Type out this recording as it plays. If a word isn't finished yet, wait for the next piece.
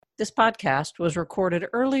This podcast was recorded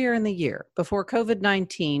earlier in the year before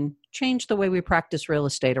COVID-19 changed the way we practice real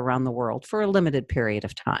estate around the world for a limited period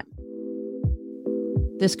of time.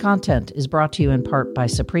 This content is brought to you in part by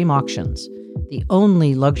Supreme Auctions, the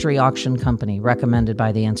only luxury auction company recommended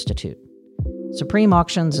by the Institute. Supreme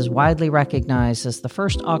Auctions is widely recognized as the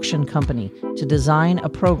first auction company to design a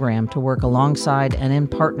program to work alongside and in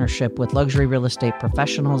partnership with luxury real estate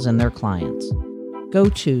professionals and their clients. Go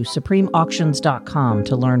to supremeauctions.com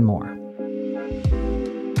to learn more.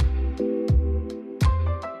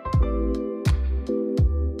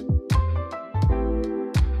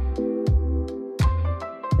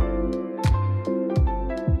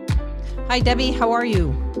 Hi, Debbie. How are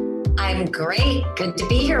you? I'm great. Good to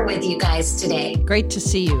be here with you guys today. Great to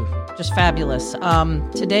see you. Just fabulous.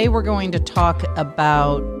 Today we're going to talk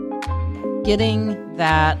about getting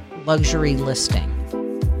that luxury listing.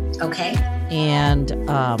 Okay. And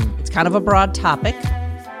it's kind of a broad topic.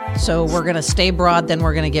 So we're going to stay broad, then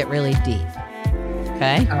we're going to get really deep.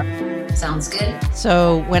 Okay? All right. Sounds good.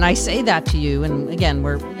 So when I say that to you, and again,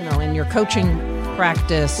 we're, in your coaching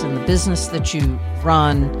practice and the business that you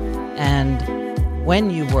run and when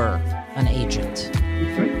you were an agent,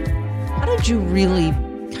 how did you really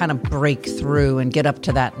kind of break through and get up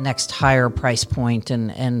to that next higher price point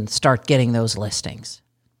and start getting those listings?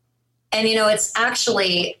 And, it's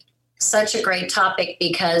actually such a great topic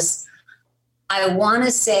because I want to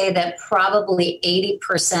say that probably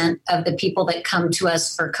 80% of the people that come to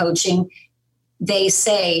us for coaching, they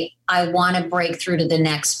say, I want to break through to the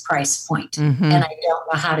next price point, and I don't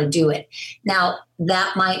know how to do it. Now,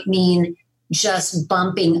 that might mean just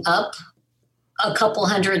bumping up a couple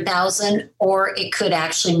 100,000, or it could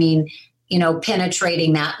actually mean,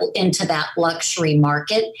 penetrating that into that luxury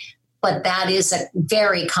market. But that is a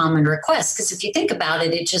very common request because if you think about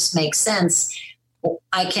it, it just makes sense.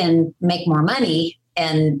 I can make more money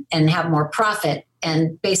and have more profit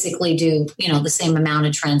and basically do, the same amount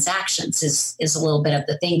of transactions is a little bit of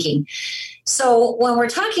the thinking. So when we're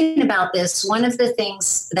talking about this, one of the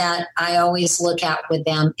things that I always look at with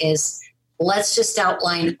them is let's just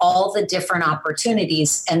outline all the different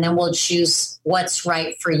opportunities and then we'll choose what's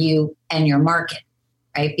right for you and your market,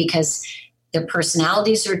 right? Because their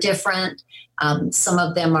personalities are different. Some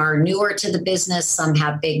of them are newer to the business. Some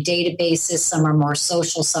have big databases. Some are more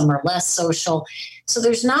social. Some are less social. So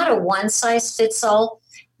there's not a one size fits all.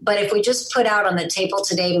 But if we just put out on the table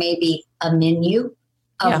today, maybe a menu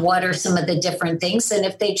of what are some of the different things. And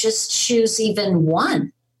if they just choose even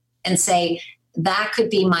one and say, that could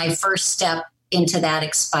be my first step into that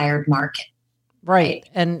expired market. Right.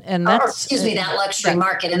 And that's, that luxury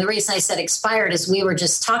market. And the reason I said expired is we were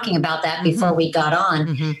just talking about that before we got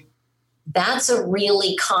on. That's a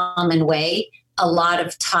really common way a lot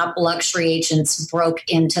of top luxury agents broke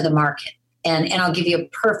into the market. And I'll give you a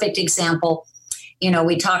perfect example.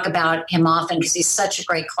 We talk about him often because he's such a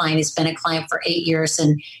great client. He's been a client for 8 years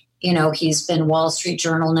and, he's been Wall Street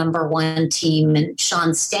Journal #1 team and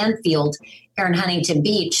Sean Stanfield here in Huntington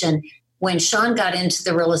Beach. And when Sean got into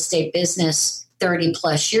the real estate business 30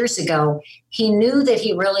 plus years ago, he knew that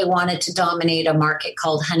he really wanted to dominate a market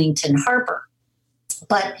called Huntington Harbor.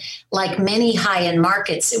 But like many high-end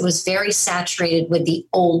markets, it was very saturated with the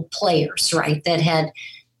old players, right, that had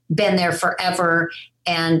been there forever.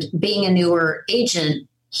 And being a newer agent,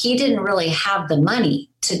 he didn't really have the money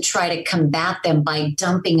to try to combat them by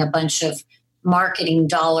dumping a bunch of marketing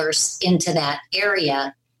dollars into that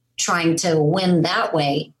area, trying to win that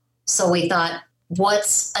way. So we thought,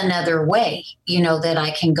 what's another way, that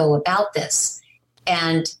I can go about this?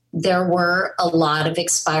 And there were a lot of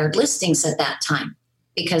expired listings at that time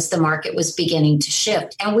because the market was beginning to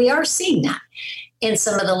shift. And we are seeing that in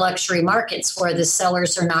some of the luxury markets where the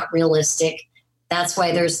sellers are not realistic. That's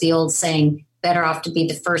why there's the old saying, better off to be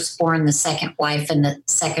the firstborn, the second wife, and the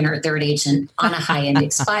second or third agent on a high-end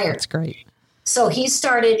expired. That's great. So he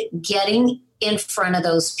started getting in front of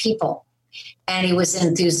those people. And he was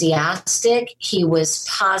enthusiastic, he was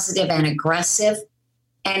positive and aggressive,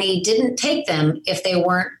 and he didn't take them if they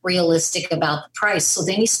weren't realistic about the price. So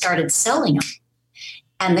then he started selling them.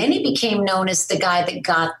 And then he became known as the guy that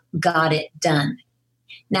got it done.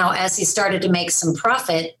 Now, as he started to make some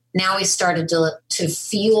profit, now he started to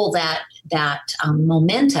fuel that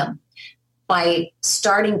momentum by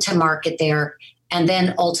starting to market there and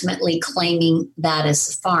then ultimately claiming that as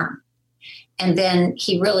a farm. And then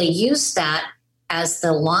he really used that as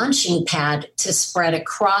the launching pad to spread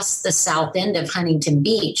across the south end of Huntington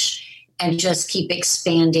Beach and just keep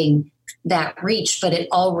expanding that reach. But it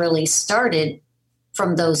all really started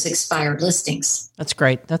from those expired listings. That's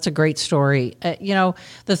great. That's a great story. The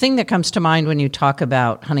thing that comes to mind when you talk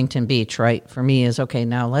about Huntington Beach, right, for me is, okay,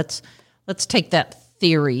 now let's take that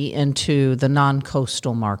theory into the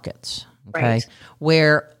non-coastal markets, okay, Right.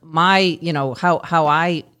 where how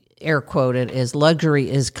I air quote it is luxury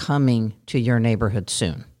is coming to your neighborhood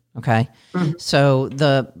soon, okay? Mm-hmm. So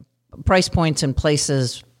the price points in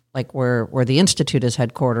places like where the Institute is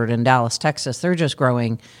headquartered in Dallas, Texas, they're just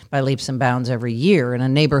growing by leaps and bounds every year in a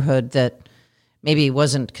neighborhood that maybe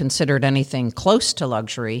wasn't considered anything close to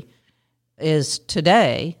luxury is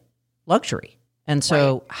today luxury. And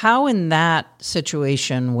so how in that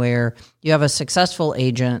situation where you have a successful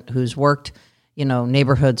agent who's worked,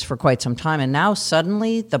 neighborhoods for quite some time, and now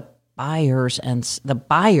suddenly the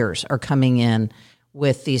buyers are coming in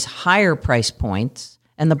with these higher price points,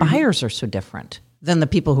 and the buyers are so different than the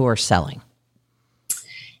people who are selling?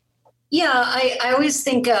 Yeah, I always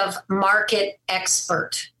think of market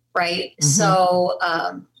expert, right? Mm-hmm. So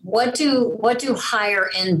what do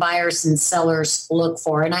higher end buyers and sellers look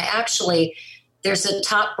for? And there's a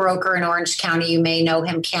top broker in Orange County. You may know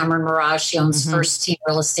him, Cameron Mirage. He owns First Team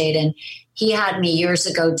Real Estate. And he had me years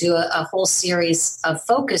ago do a whole series of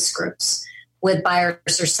focus groups with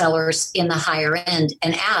buyers or sellers in the higher end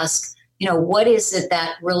and ask, what is it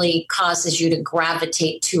that really causes you to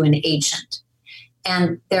gravitate to an agent?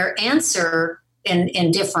 And their answer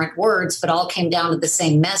in different words, but all came down to the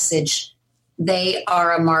same message. They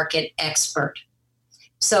are a market expert.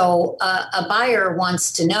 So a buyer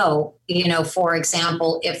wants to know, for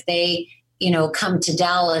example, if they, come to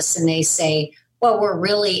Dallas and they say, well, we're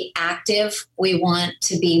really active. We want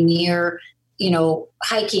to be near,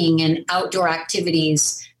 hiking and outdoor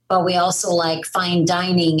activities, but we also like fine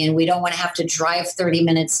dining and we don't want to have to drive 30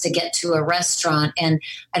 minutes to get to a restaurant. And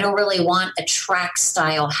I don't really want a tract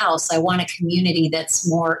style house. I want a community that's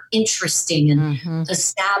more interesting and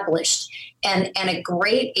established. And a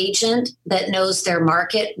great agent that knows their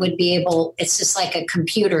market would be able, it's just like a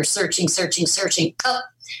computer searching. Oh,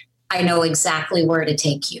 I know exactly where to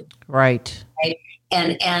take you. Right.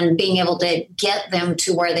 And being able to get them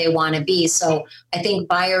to where they want to be. So I think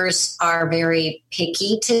buyers are very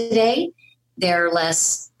picky today. They're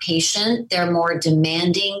less patient. They're more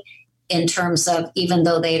demanding in terms of, even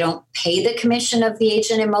though they don't pay the commission of the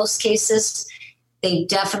agent in most cases, they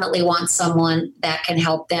definitely want someone that can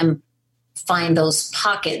help them find those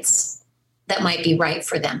pockets that might be right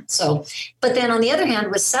for them. So, but then on the other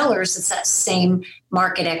hand, with sellers, it's that same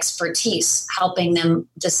market expertise, helping them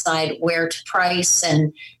decide where to price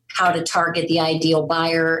and how to target the ideal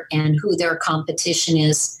buyer and who their competition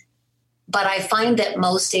is. But I find that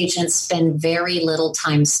most agents spend very little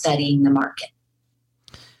time studying the market.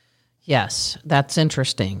 Yes, that's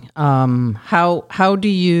interesting. How do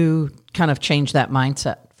you kind of change that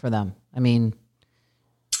mindset for them? I mean,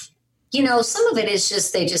 some of it is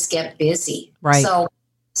just they just get busy. Right. So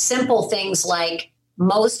simple things like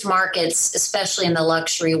most markets, especially in the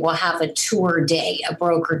luxury, will have a tour day, a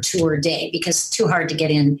broker tour day, because it's too hard to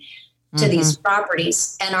get in to these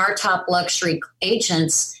properties. And our top luxury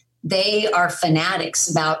agents, they are fanatics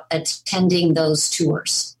about attending those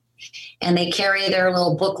tours. And they carry their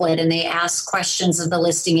little booklet and they ask questions of the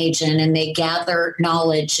listing agent and they gather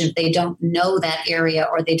knowledge. If they don't know that area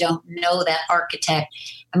or they don't know that architect,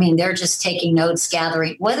 they're just taking notes,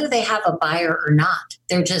 gathering, whether they have a buyer or not.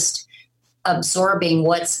 They're just absorbing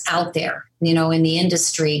what's out there, in the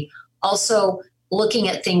industry. Also looking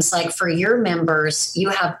at things like for your members, you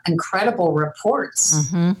have incredible reports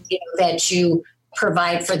that you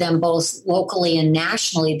provide for them both locally and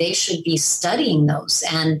nationally. They should be studying those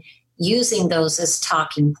and using those as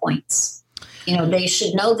talking points. They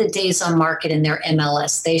should know the days on market in their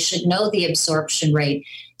MLS. They should know the absorption rate.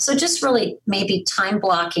 So just really maybe time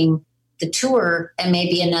blocking the tour and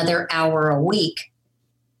maybe another hour a week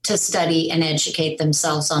to study and educate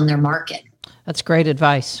themselves on their market. That's great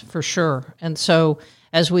advice for sure. And so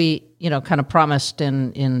as we, kind of promised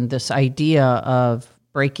in this idea of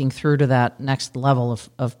breaking through to that next level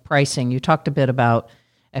of pricing, you talked a bit about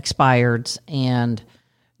expireds and,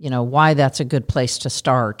 why that's a good place to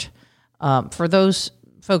start. For those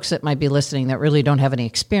folks that might be listening that really don't have any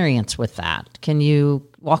experience with that, can you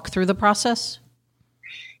walk through the process?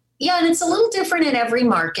 Yeah, and it's a little different in every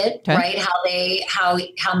market, right?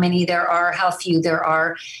 How many there are, how few there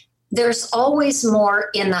are. There's always more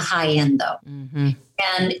in the high end, though.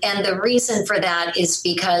 And the reason for that is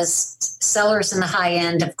because sellers in the high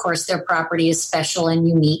end, of course, their property is special and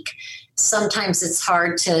unique. Sometimes it's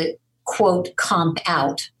hard to, quote, comp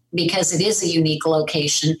out because it is a unique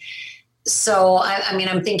location. So,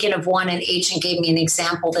 I'm thinking of one, an agent gave me an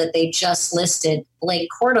example that they just listed, Lake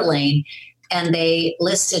Coeur d'Alene, and they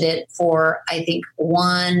listed it for, I think,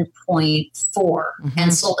 1.4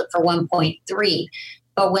 and sold it for 1.3.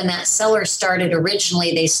 But when that seller started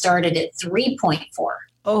originally, they started at 3.4.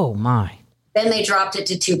 Oh, my. Then they dropped it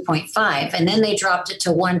to 2.5, and then they dropped it to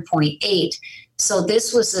 1.8. So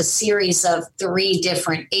this was a series of 3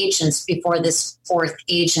 different agents before this 4th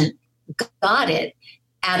agent got it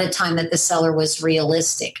at a time that the seller was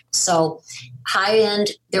realistic. So high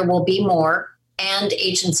end, there will be more, and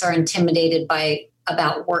agents are intimidated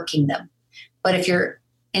about working them. But if you're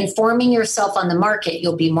informing yourself on the market,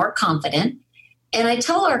 you'll be more confident. And I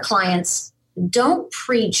tell our clients, don't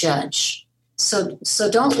prejudge. So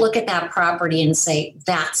don't look at that property and say,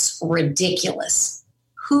 that's ridiculous.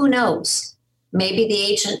 Who knows? Maybe the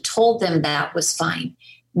agent told them that was fine.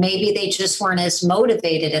 Maybe they just weren't as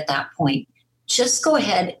motivated at that point. Just go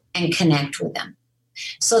ahead and connect with them.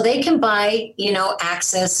 So they can buy,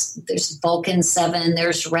 access. There's Vulcan 7,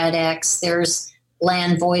 there's RedX, there's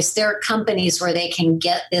Land Voice. There are companies where they can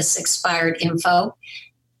get this expired info.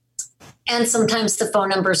 And sometimes the phone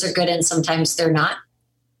numbers are good and sometimes they're not.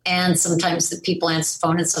 And sometimes the people answer the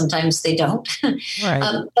phone and sometimes they don't.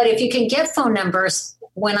 Right. But if you can get phone numbers,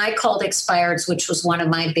 when I called expireds, which was one of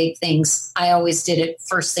my big things, I always did it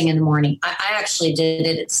first thing in the morning. I actually did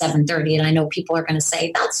it at 7:30, and I know people are going to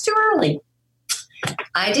say, that's too early.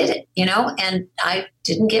 I did it, and I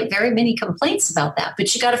didn't get very many complaints about that.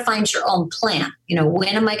 But you got to find your own plan.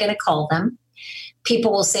 When am I going to call them?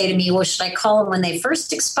 People will say to me, well, should I call them when they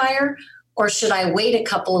first expire? Or should I wait a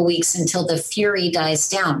couple of weeks until the fury dies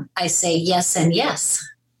down? I say yes and yes,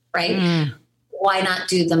 right? Why not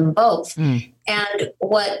do them both? And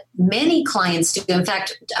what many clients do, in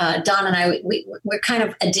fact, Don and I, we're kind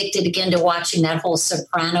of addicted again to watching that whole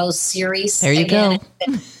Sopranos series. There you go.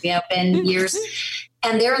 It's been years.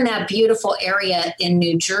 And they're in that beautiful area in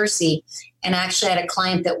New Jersey. And I actually had a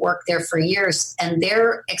client that worked there for years, and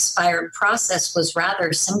their expired process was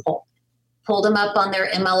rather simple. Pulled them up on their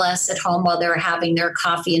MLS at home while they were having their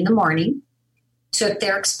coffee in the morning, took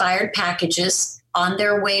their expired packages on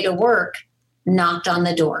their way to work, knocked on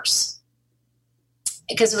the doors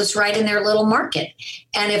because it was right in their little market.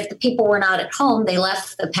 And if the people were not at home, they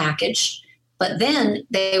left the package, but then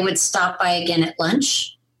they would stop by again at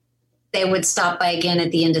lunch. They would stop by again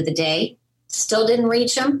at the end of the day. Still didn't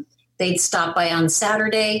reach them. They'd stop by on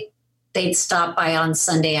Saturday. They'd stop by on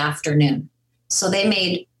Sunday afternoon. So they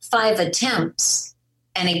made 5 attempts.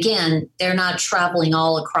 And again, they're not traveling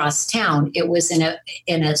all across town. It was in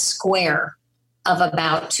a square of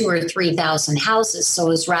about 2,000 or 3,000 houses. So it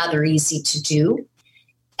was rather easy to do.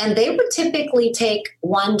 And they would typically take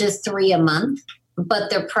 1 to 3 a month, but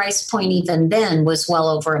their price point even then was well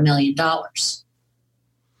over $1 million.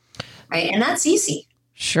 Right. And that's easy.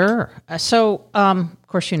 Sure. So, of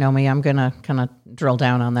course, you know me, I'm going to kind of drill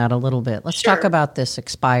down on that a little bit. Let's talk about this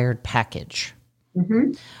expired package.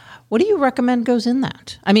 Mm-hmm. What do you recommend goes in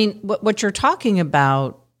that? I mean, what you're talking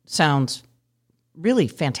about sounds really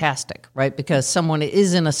fantastic, right? Because someone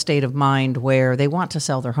is in a state of mind where they want to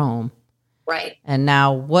sell their home. Right. And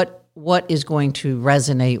now what is going to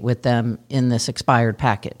resonate with them in this expired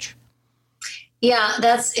package? Yeah,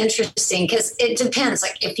 that's interesting because it depends.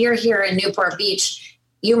 Like if you're here in Newport Beach,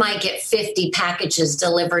 you might get 50 packages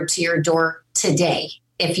delivered to your door today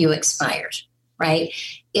if you expired, right?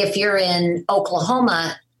 If you're in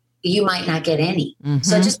Oklahoma, you might not get any. Mm-hmm.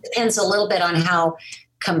 So it just depends a little bit on how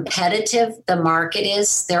competitive the market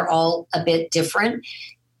is. They're all a bit different.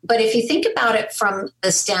 But if you think about it from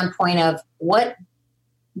the standpoint of what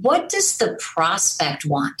does the prospect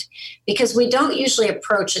want? Because we don't usually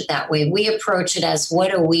approach it that way. We approach it as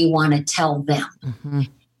what do we want to tell them? Mm-hmm.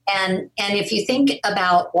 And if you think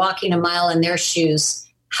about walking a mile in their shoes,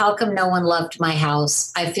 how come no one loved my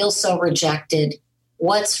house? I feel so rejected.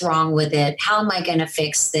 What's wrong with it? How am I going to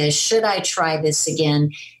fix this? Should I try this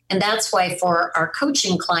again? And that's why for our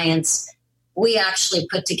coaching clients, we actually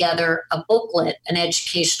put together a booklet, an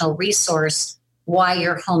educational resource, why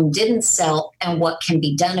your home didn't sell and what can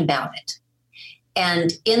be done about it.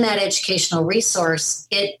 And in that educational resource,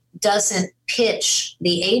 it doesn't pitch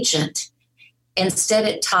the agent. Instead,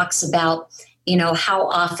 it talks about, how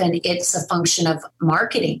often it's a function of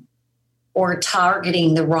marketing or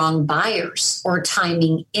targeting the wrong buyers or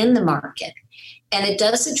timing in the market. And it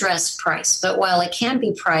does address price, but while it can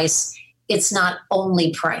be price, it's not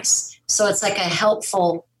only price. So it's like a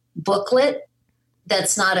helpful booklet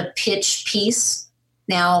that's not a pitch piece.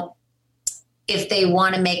 Now, if they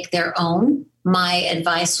want to make their own, my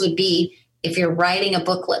advice would be if you're writing a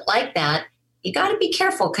booklet like that, you got to be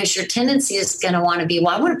careful because your tendency is going to want to be,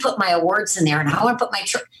 well, I want to put my awards in there and I want to put my,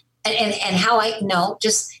 and how I know,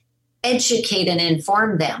 just educate and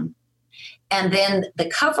inform them. And then the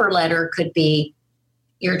cover letter could be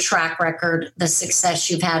your track record, the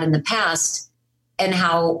success you've had in the past, and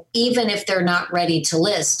how even if they're not ready to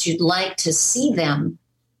list, you'd like to see them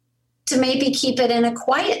to maybe keep it in a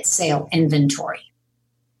quiet sale inventory.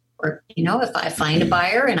 Or, if I find a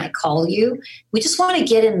buyer and I call you, we just want to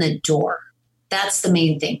get in the door. That's the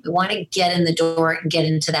main thing. We want to get in the door and get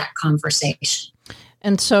into that conversation.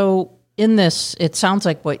 And so in this, it sounds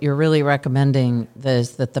like what you're really recommending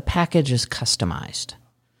is that the package is customized,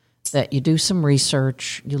 that you do some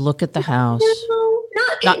research, you look at the house. No,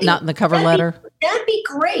 not in the cover letter? That'd be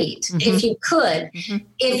great if you could,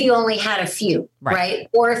 if you only had a few, right?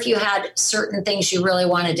 Or if you had certain things you really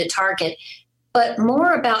wanted to target. But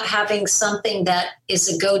more about having something that is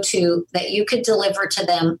a go-to that you could deliver to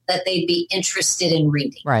them that they'd be interested in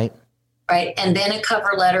reading. Right. And then a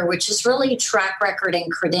cover letter, which is really track record and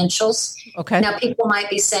credentials. Okay. Now, people might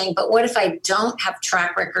be saying, but what if I don't have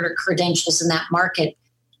track record or credentials in that market?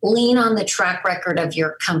 Lean on the track record of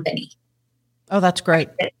your company. Oh, that's great.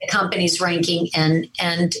 The company's ranking,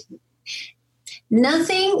 and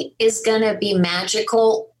nothing is going to be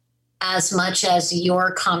magical as much as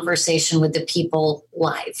your conversation with the people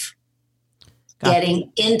live.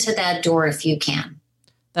 Getting into that door if you can.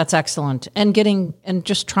 That's excellent. And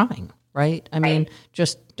just trying, right? I mean,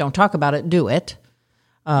 just don't talk about it, do it.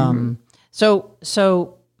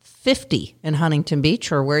 So 50 in Huntington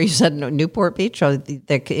Beach, or where you said Newport Beach, or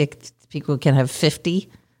people can have 50.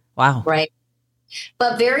 Wow. Right.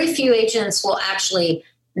 But very few agents will actually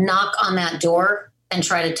knock on that door and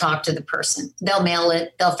try to talk to the person. They'll mail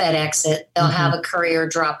it, they'll FedEx it, they'll have a courier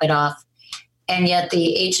drop it off. And yet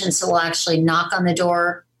the agents will actually knock on the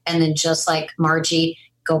door and then, just like Margie,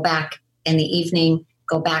 go back in the evening,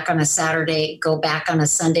 go back on a Saturday, go back on a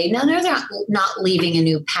Sunday. No, they're not leaving a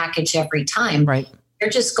new package every time. Right. They're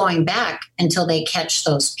just going back until they catch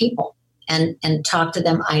those people and talk to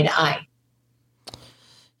them eye to eye.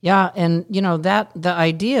 Yeah. And, that the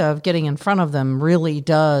idea of getting in front of them really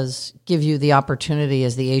does give you the opportunity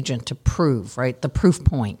as the agent to prove, right? The proof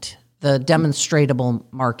point, the demonstratable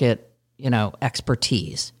market,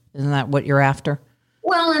 expertise. Isn't that what you're after?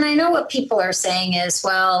 Well, and I know what people are saying is,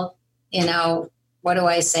 well, what do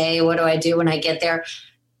I say? What do I do when I get there?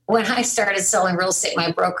 When I started selling real estate,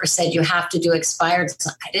 my broker said, you have to do expired. So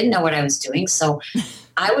I didn't know what I was doing. So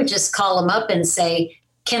I would just call them up and say,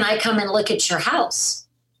 can I come and look at your house?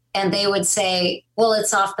 And they would say, well,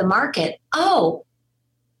 it's off the market. Oh,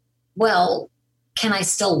 well, can I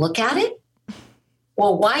still look at it?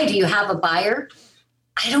 Well, why? Do you have a buyer?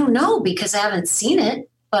 I don't know, because I haven't seen it,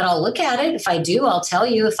 but I'll look at it. If I do, I'll tell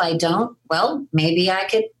you. If I don't, well, maybe I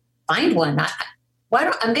could find one.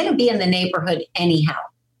 I'm going to be in the neighborhood anyhow.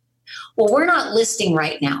 Well, we're not listing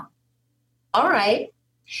right now. All right.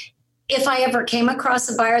 If I ever came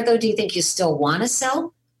across a buyer, though, do you think you still want to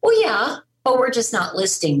sell? Well, yeah. But we're just not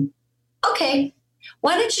listing. Okay.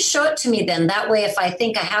 Why don't you show it to me then? That way, if I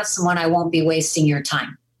think I have someone, I won't be wasting your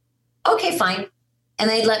time. Okay, fine. And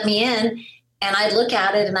they'd let me in and I'd look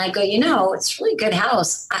at it and I'd go, it's a really good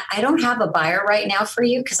house. I don't have a buyer right now for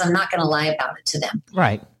you, because I'm not going to lie about it to them.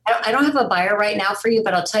 Right. I don't have a buyer right now for you,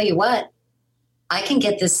 but I'll tell you what, I can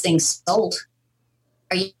get this thing sold.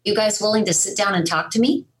 Are you guys willing to sit down and talk to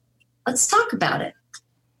me? Let's talk about it.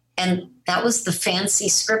 And that was the fancy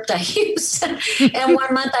script I used. And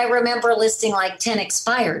 1 month I remember listing like 10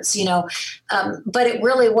 expireds, but it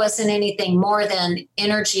really wasn't anything more than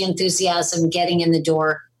energy, enthusiasm, getting in the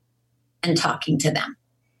door and talking to them,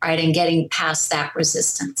 right? And getting past that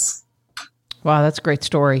resistance. Wow, that's a great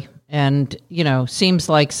story. And, seems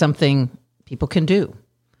like something people can do.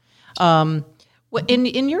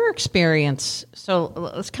 In your experience, so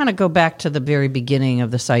let's kind of go back to the very beginning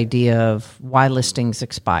of this idea of why listings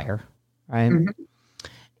expire, right? Mm-hmm.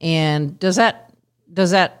 And does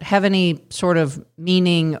that have any sort of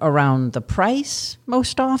meaning around the price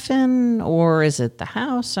most often, or is it the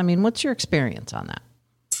house? I mean, what's your experience on that?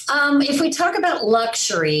 If we talk about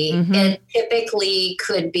luxury, it typically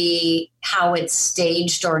could be how it's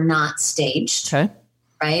staged or not staged,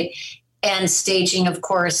 right? And staging, of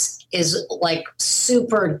course, is like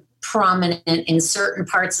super prominent in certain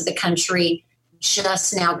parts of the country,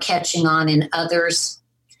 just now catching on in others.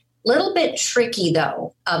 Little bit tricky,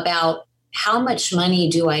 though, about how much money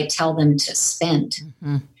do I tell them to spend?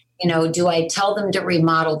 Do I tell them to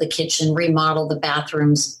remodel the kitchen, remodel the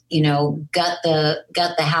bathrooms, gut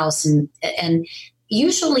the house? And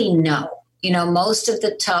usually no. Most of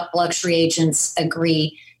the top luxury agents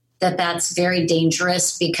agree that that's very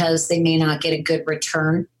dangerous because they may not get a good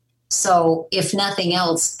return. So if nothing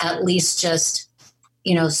else, at least just,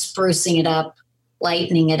 sprucing it up,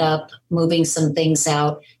 lightening it up, moving some things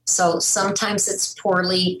out. So sometimes it's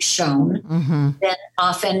poorly shown. Then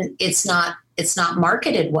often it's not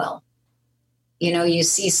marketed well. You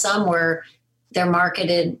see some where they're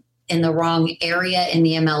marketed in the wrong area in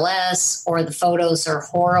the MLS, or the photos are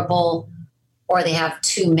horrible, or they have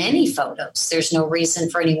too many photos. There's no reason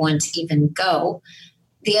for anyone to even go.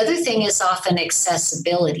 The other thing is often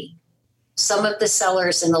accessibility. Some of the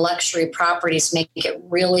sellers in the luxury properties make it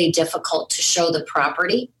really difficult to show the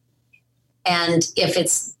property. And if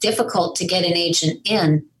it's difficult to get an agent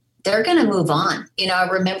in, they're going to move on. I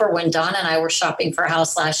remember when Donna and I were shopping for a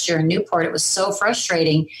house last year in Newport, it was so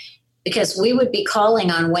frustrating because we would be calling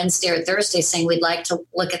on Wednesday or Thursday saying we'd like to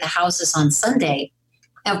look at the houses on Sunday.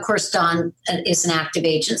 And of course, Don is an active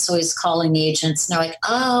agent, so he's calling the agents. And they're like,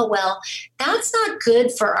 oh, well, that's not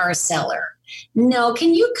good for our seller. No,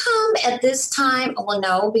 can you come at this time? Well,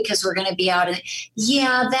 no, because we're going to be out.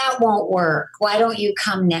 Yeah, that won't work. Why don't you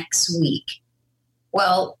come next week?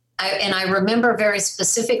 Well, I remember very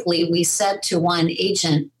specifically, we said to one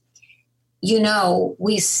agent,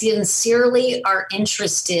 we sincerely are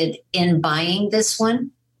interested in buying this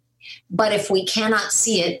one, but if we cannot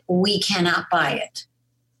see it, we cannot buy it.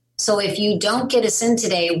 So if you don't get us in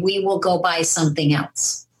today, we will go buy something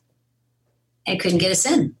else. And couldn't get us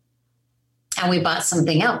in. And we bought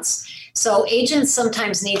something else. So agents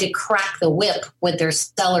sometimes need to crack the whip with their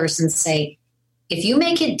sellers and say, if you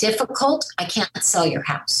make it difficult, I can't sell your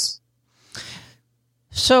house.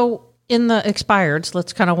 So in the expireds,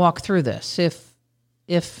 let's kind of walk through this.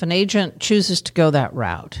 If an agent chooses to go that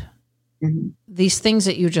route, these things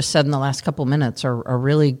that you just said in the last couple of minutes are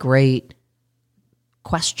really great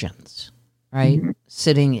questions, right?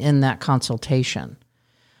 Sitting in that consultation.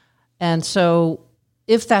 And so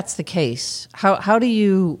if that's the case, how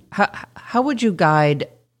would you guide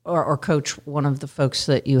or coach one of the folks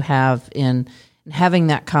that you have in having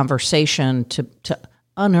that conversation to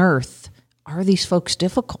unearth, are these folks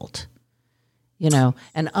difficult?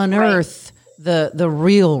 And unearth the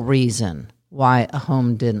real reason why a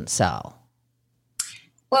home didn't sell.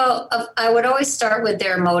 Well, I would always start with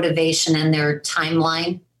their motivation and their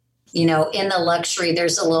timeline. In the luxury,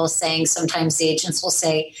 there's a little saying, sometimes the agents will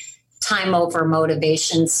say time over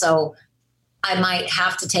motivation. So I might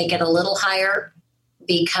have to take it a little higher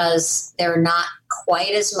because they're not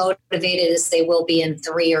quite as motivated as they will be in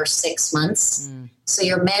 3 or 6 months. So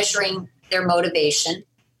you're measuring their motivation.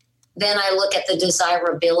 Then I look at the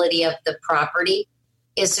desirability of the property.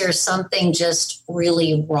 Is there something just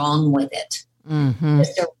really wrong with it?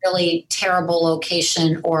 Is there a really terrible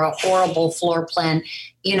location or a horrible floor plan?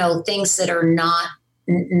 Things that are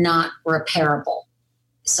not repairable.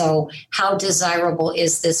 So how desirable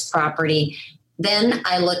is this property? Then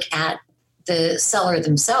I look at the seller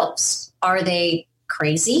themselves. Are they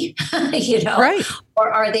crazy? Right. Or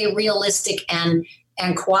are they realistic and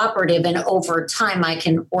cooperative? And over time, I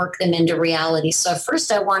can work them into reality. So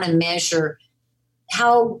first I want to measure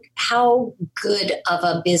how good of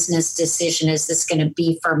a business decision is this going to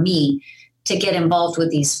be for me to get involved with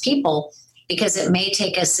these people, because it may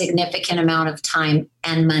take a significant amount of time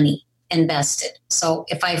and money invested. So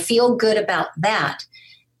if I feel good about that,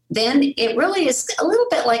 then it really is a little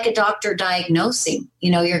bit like a doctor diagnosing.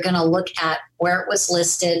 You're going to look at where it was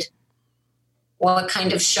listed, what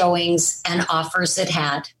kind of showings and offers it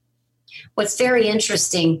had. What's very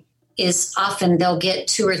interesting is often they'll get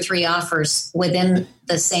 2 or 3 offers within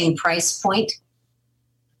the same price point,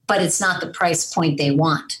 but it's not the price point they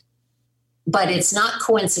want. But it's not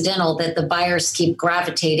coincidental that the buyers keep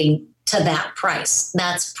gravitating to that price.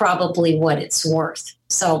 That's probably what it's worth.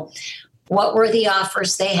 So what were the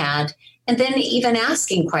offers they had? And then even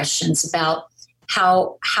asking questions about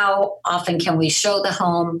how often can we show the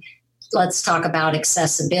home? Let's talk about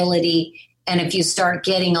accessibility. And if you start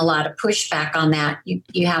getting a lot of pushback on that,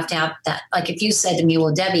 you have to have that. Like if you said to me,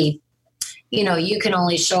 well, Debbie, you can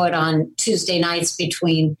only show it on Tuesday nights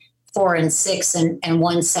between 4 and 6 and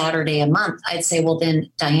one Saturday a month, I'd say, well, then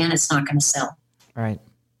Diane, it's not going to sell. Right.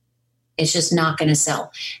 It's just not going to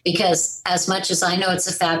sell, because as much as I know it's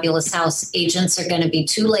a fabulous house, agents are going to be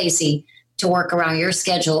too lazy to work around your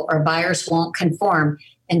schedule, or buyers won't conform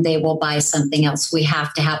and they will buy something else. We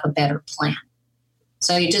have to have a better plan.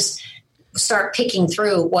 So you just start picking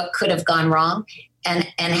through what could have gone wrong and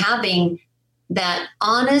having that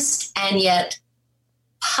honest and yet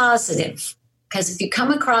positive. Because if you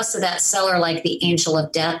come across to that seller like the angel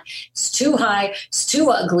of death, it's too high, it's too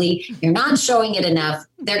ugly, you're not showing it enough,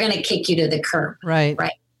 they're going to kick you to the curb. Right.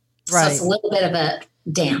 So it's a little bit of a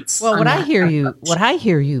dance. Well, what I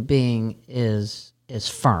hear you being is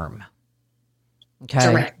firm. Okay.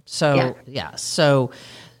 Correct. So yeah.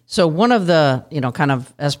 So one of the, kind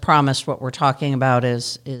of as promised, what we're talking about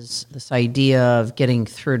is this idea of getting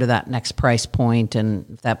through to that next price point. And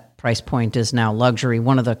if that price point is now luxury,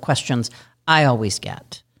 one of the questions I always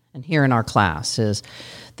get, and here in our class, is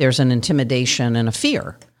there's an intimidation and a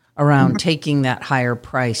fear around taking that higher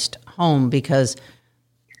priced home because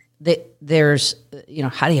there's,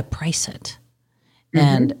 how do you price it?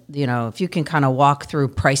 And, if you can kind of walk through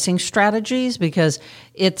pricing strategies, because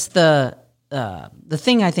it's the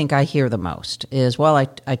thing I think I hear the most is, well,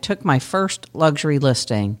 I took my first luxury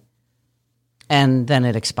listing and then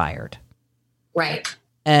it expired. Right.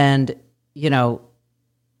 And,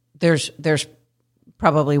 there's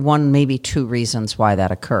probably one, maybe two reasons why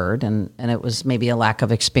that occurred. And it was maybe a lack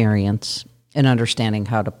of experience in understanding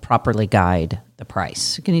how to properly guide the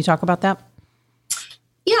price. Can you talk about that?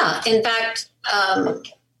 Yeah. In fact, and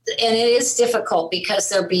it is difficult because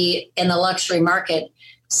there'll be in the luxury market,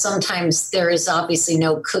 sometimes there is obviously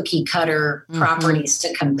no cookie cutter properties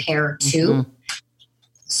to compare to.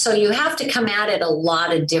 So you have to come at it a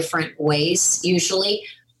lot of different ways. Usually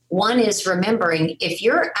one is remembering if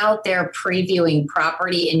you're out there previewing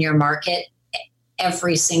property in your market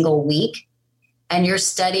every single week and you're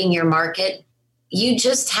studying your market, you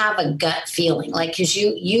just have a gut feeling, like, because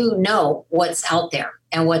you know what's out there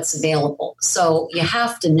and what's available. So you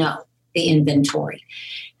have to know the inventory.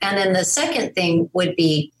 And then the second thing would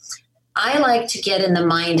be, I like to get in the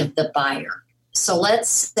mind of the buyer. So let's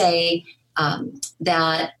say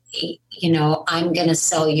that, I'm going to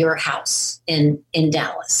sell your house in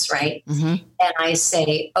Dallas, right? And I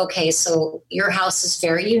say, okay, so your house is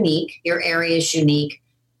very unique. Your area is unique.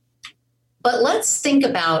 But let's think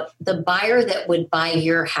about the buyer that would buy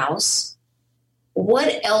your house.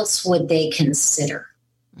 What else would they consider?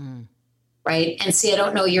 Right? And see, I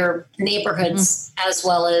don't know your neighborhoods as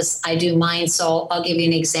well as I do mine. So I'll give you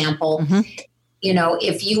an example.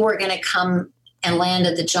 If you were going to come and land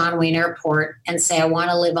at the John Wayne Airport and say, I want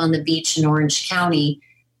to live on the beach in Orange County,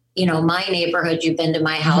 my neighborhood, you've been to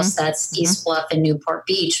my house, that's East Bluff and Newport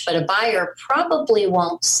Beach. But a buyer probably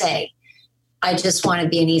won't say, I just want to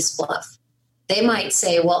be in East Bluff. They might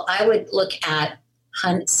say, well, I would look at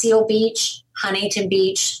Seal Beach, Huntington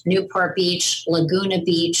Beach, Newport Beach, Laguna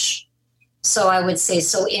Beach. So I would say,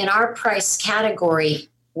 so in our price category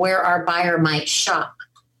where our buyer might shop,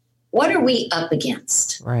 what are we up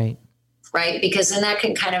against? Right. Because then that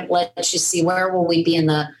can kind of let you see where will we be in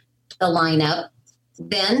the lineup.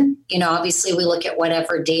 Then, obviously we look at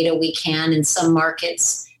whatever data we can. In some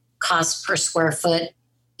markets, cost per square foot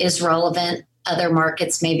is relevant. Other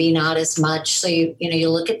markets, maybe not as much. So you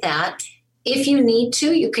look at that. If you need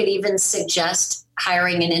to, you could even suggest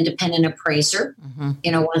hiring an independent appraiser.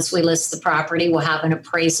 Once we list the property, we'll have an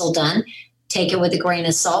appraisal done. Take it with a grain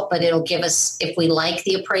of salt, but it'll give us, if we like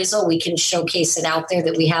the appraisal, we can showcase it out there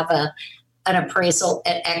that we have an appraisal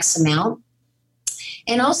at X amount.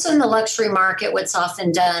 And also in the luxury market, what's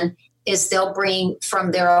often done is they'll bring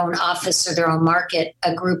from their own office or their own market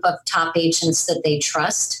a group of top agents that they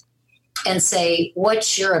trust and say,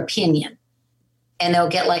 what's your opinion? And they'll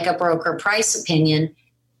get like a broker price opinion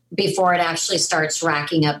before it actually starts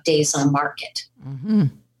racking up days on market.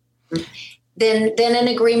 Then an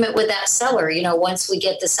agreement with that seller, once we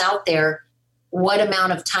get this out there, what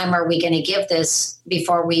amount of time are we going to give this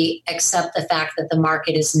before we accept the fact that the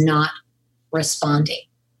market is not responding,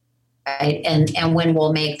 right? And when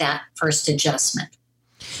we'll make that first adjustment.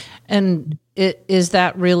 And is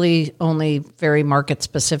that really only very market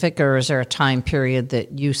specific, or is there a time period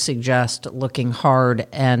that you suggest looking hard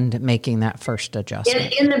and making that first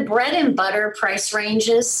adjustment? In the bread and butter price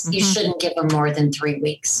ranges, you shouldn't give them more than 3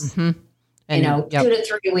 weeks. And, 2 to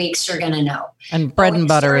 3 weeks, you're going to know. And bread and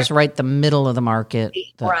butter is right the middle of the market.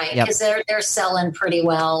 Right, because they're selling pretty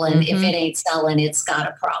well. And if it ain't selling, it's got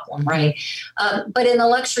a problem, right? But in the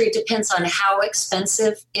luxury, it depends on how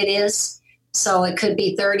expensive it is. So it could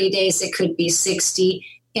be 30 days, it could be 60.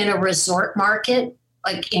 In a resort market,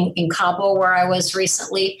 like in Cabo, where I was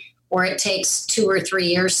recently, where it takes 2 or 3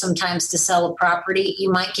 years sometimes to sell a property,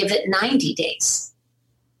 you might give it 90 days.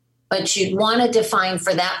 But you'd want to define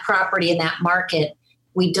for that property in that market,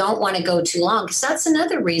 we don't want to go too long, because that's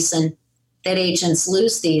another reason that agents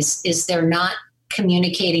lose these is they're not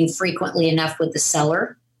communicating frequently enough with the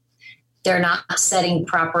seller. They're not setting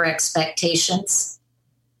proper expectations.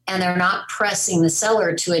 And they're not pressing the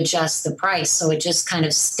seller to adjust the price. So it just kind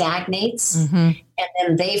of stagnates. And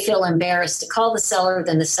then they feel embarrassed to call the seller.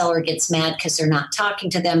 Then the seller gets mad because they're not talking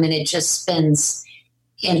to them. And it just spins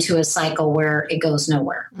into a cycle where it goes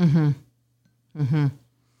nowhere.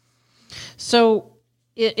 So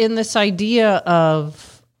in this idea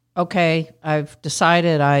of okay, I've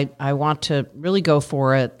decided I want to really go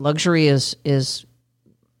for it. Luxury is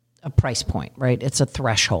a price point, right? It's a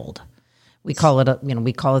threshold. We call it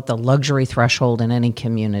the luxury threshold in any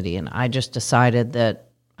community. And I just decided that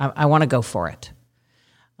I want to go for it.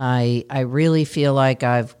 I really feel like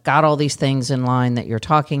I've got all these things in line that you're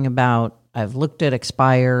talking about. I've looked at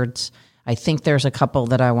expireds. I think there's a couple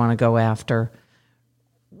that I want to go after.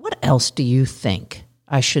 What else do you think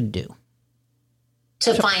I should do?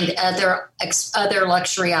 To find other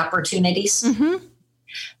luxury opportunities? Mm-hmm.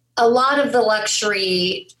 A lot of the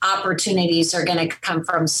luxury opportunities are going to come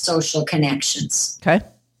from social connections. Okay.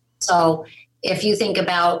 So if you think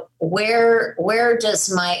about where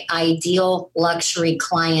does my ideal luxury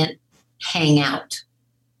client hang out?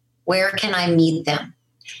 Where can I meet them?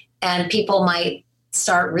 And people might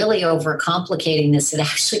start really overcomplicating this. It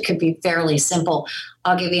actually could be fairly simple.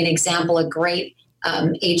 I'll give you an example. A great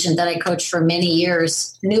agent that I coached for many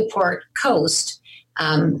years, Newport Coast.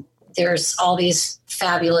 There's all these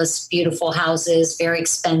fabulous, beautiful houses, very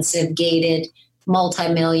expensive, gated,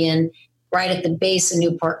 multi-million. Right at the base of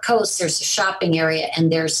Newport Coast, there's a shopping area and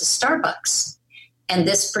there's a Starbucks. And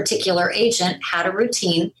this particular agent had a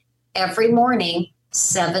routine every morning,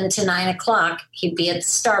 7 to 9 o'clock. He'd be at the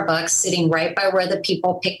Starbucks sitting right by where the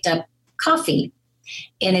people picked up coffee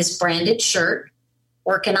in his branded shirt,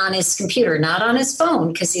 working on his computer, not on his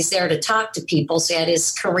phone because he's there to talk to people. So he had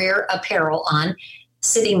his career apparel on,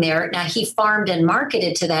 sitting there. Now he farmed and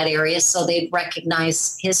marketed to that area so they'd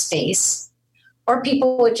recognize his face. Or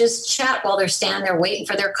people would just chat while they're standing there waiting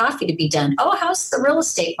for their coffee to be done. Oh, how's the real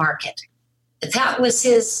estate market? That was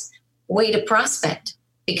his way to prospect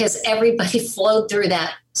because everybody flowed through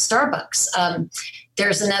that Starbucks.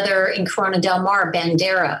 There's another in Corona Del Mar,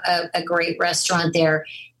 Bandera, a great restaurant there.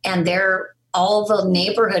 And all the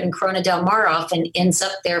neighborhood in Corona Del Mar often ends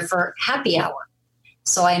up there for happy hour.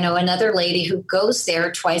 So I know another lady who goes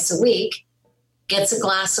there twice a week, gets a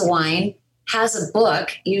glass of wine, has a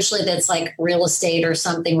book, usually that's like real estate or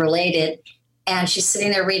something related. And she's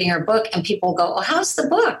sitting there reading her book and people go, oh, how's the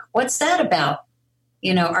book? What's that about?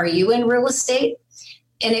 Are you in real estate?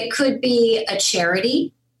 And it could be a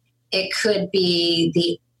charity. It could be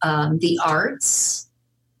the arts.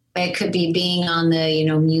 It could be being on the,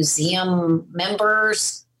 museum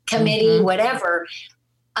members committee, whatever.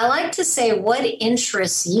 I like to say what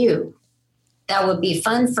interests you that would be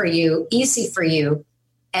fun for you, easy for you,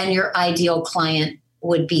 and your ideal client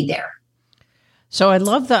would be there. So I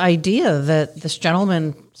love the idea that this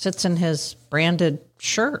gentleman sits in his branded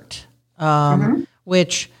shirt,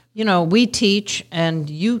 which, we teach and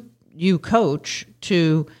you coach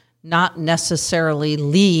to not necessarily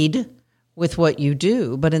lead with what you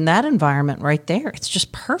do. But in that environment right there, it's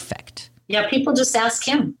just perfect. Yeah, people just ask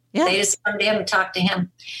him. Yeah. They just come to him and talk to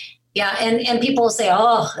him. Yeah, and people say,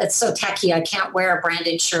 oh, it's so tacky. I can't wear a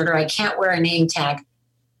branded shirt or I can't wear a name tag.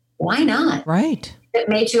 Why not? Right. It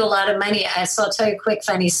made you a lot of money. So I'll tell you a quick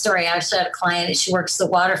funny story. I actually had a client, she works the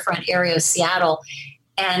waterfront area of Seattle,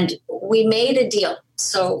 and we made a deal.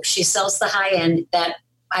 So she sells the high end that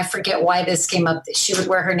I forget why this came up, that she would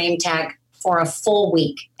wear her name tag for a full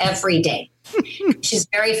week every day. She's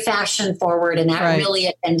very fashion forward, and that really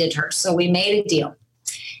offended her. So we made a deal.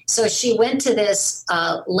 So she went to this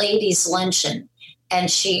ladies' luncheon, and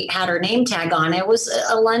she had her name tag on. It was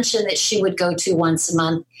a luncheon that she would go to once a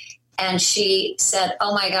month. And she said,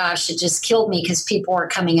 oh my gosh, it just killed me because people were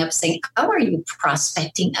coming up saying, how are you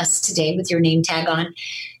prospecting us today with your name tag on?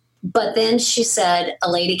 But then she said, a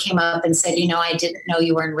lady came up and said, I didn't know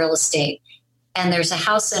you were in real estate. And there's a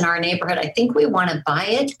house in our neighborhood. I think we want to buy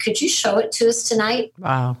it. Could you show it to us tonight?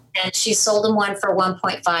 Wow. And she sold them one for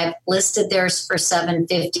 1.5, listed theirs for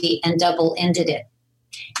 750 and double ended it.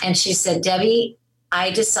 And she said, Debbie,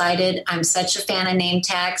 I decided I'm such a fan of name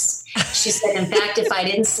tags. She said, in fact, if I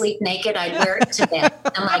didn't sleep naked, I'd wear it to bed.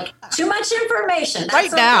 I'm like, too much information. That's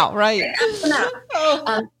right now, right. That's enough.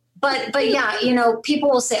 But yeah, people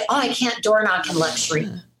will say, oh, I can't door knock in luxury.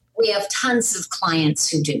 We have tons of clients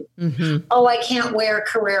who do. Mm-hmm. Oh, I can't wear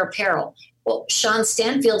career apparel. Well, Sean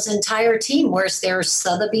Stanfield's entire team wears their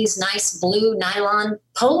Sotheby's nice blue nylon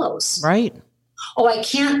polos. Right. Oh, I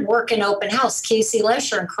can't work an open house. Casey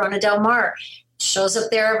Lesher in Corona Del Mar shows up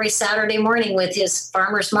there every Saturday morning with his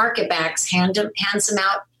farmer's market bags, hands them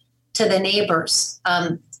out to the neighbors.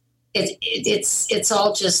 It's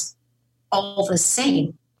all just all the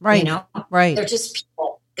same. Right. Right. They're just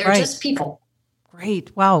people. They're just people.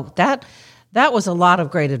 Great. Wow. That was a lot of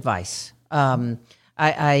great advice.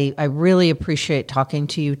 I really appreciate talking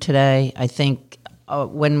to you today. I think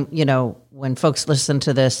when folks listen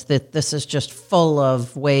to this, that this is just full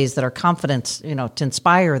of ways that are confident, to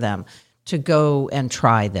inspire them to go and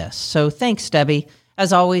try this. So thanks, Debbie.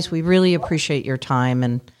 As always, we really appreciate your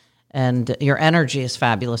time, and your energy is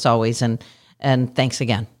fabulous always. And thanks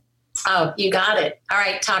again. Oh, you got it. All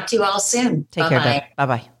right. Talk to you all soon. Take care, Deb.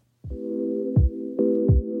 Bye-bye.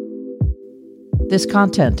 This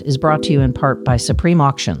content is brought to you in part by Supreme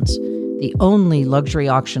Auctions, the only luxury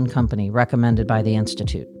auction company recommended by the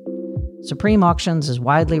Institute. Supreme Auctions is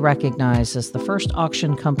widely recognized as the first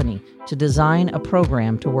auction company to design a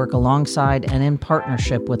program to work alongside and in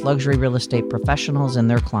partnership with luxury real estate professionals and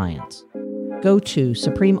their clients. Go to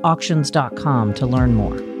supremeauctions.com to learn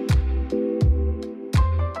more.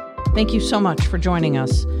 Thank you so much for joining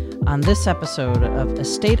us on this episode of A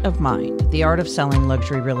State of Mind, the Art of Selling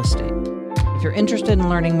Luxury Real Estate. If you're interested in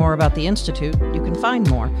learning more about the Institute, you can find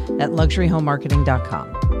more at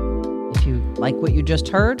luxuryhomemarketing.com. If you like what you just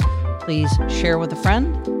heard, please share with a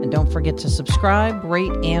friend, and don't forget to subscribe,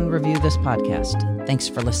 rate, and review this podcast. Thanks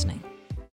for listening.